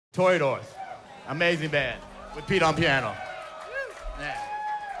Toreadors, amazing band with Pete on piano. Yeah.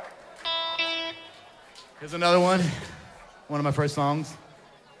 Here's another one of my first songs.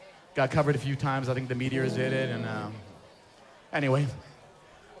 Got covered a few times. I think the Meteors did it, and anyway,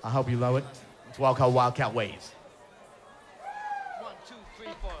 I hope you love it. It's called Wildcat Ways. 1, 2, 3,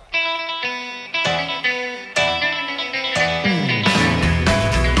 4.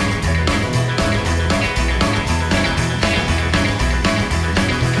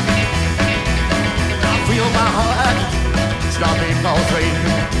 Feel my heart stop being pulsating.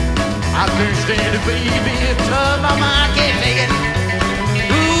 I can't stand it, baby. It's tough, my mind can't take it.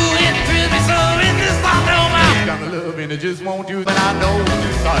 Ooh, it thrills me so in this spot, no more. Got the love and it just won't do that. I know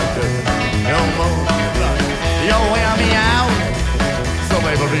it's hard to no more. You wear me out, so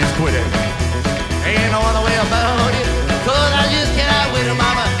baby, please quit it. Ain't no other way about it, 'cause I just cannot wait,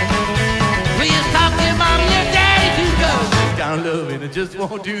 mama. Please talk to your mama and your daddy too, 'cause got love and it just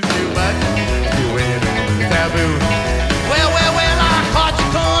won't do too much. Doing it taboo. Well, I caught you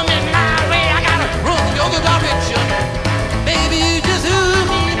coming my way. I gotta run the other direction. Baby, you just ooh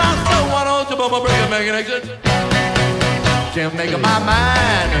me, my soul. Why don't you bump a break and make an exit? Can't make up my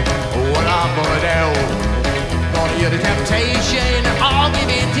mind what I'm gonna do. Gonna hear the temptation, I'll give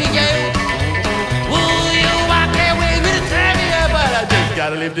in to you. Ooh, you, I can't wait to tell you, but I just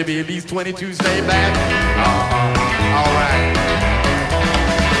gotta live to be at least 22, stay back. All right.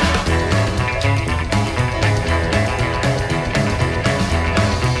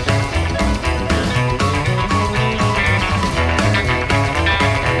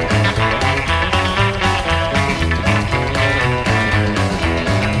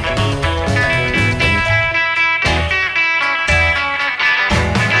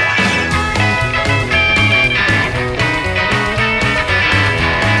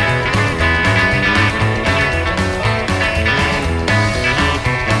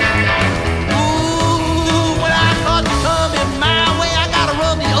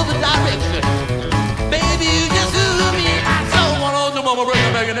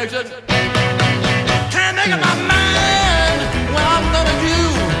 Can't make up my mind what I'm gonna do.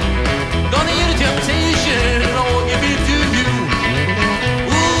 Gonna hear the temptation and I'll give it to you.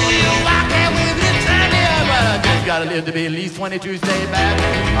 Ooh, you, I can't wait to tell you, but I just gotta live to be at least 22, stay back.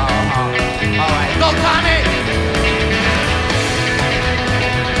 All right, go Tommy!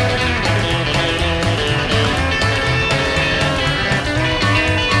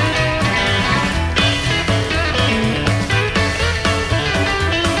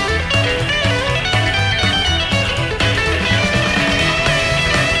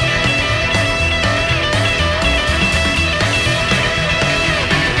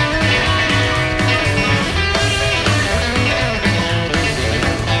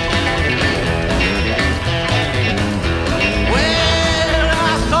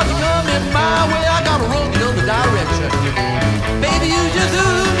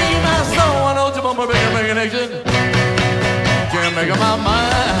 Can't make up my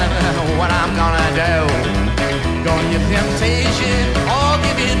mind what I'm gonna do. Gonna get temptation, I'll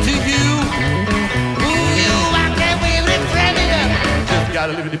give in to you. Ooh, you, I can't wait to tell you. Just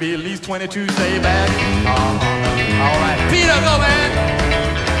gotta live to be at least 22, stay back. All right, Peter, go man.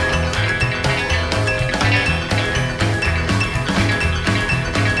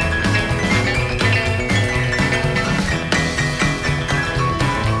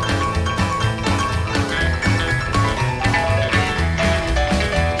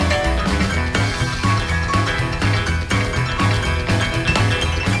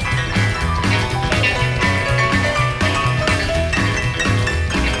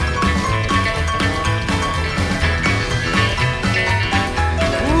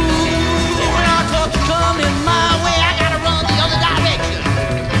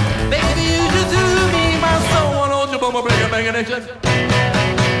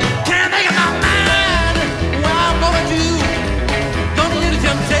 Can't make up my mind what I'm gonna do. Gonna hear the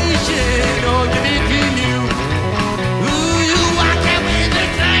temptation or give it to you. Ooh, you, I can't wait to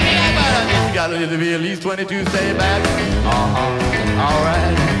try it, but I just gotta live to be at least 22, stay back. All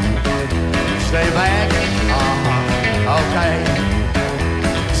right. Stay back. Okay.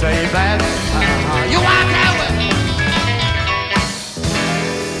 Stay back.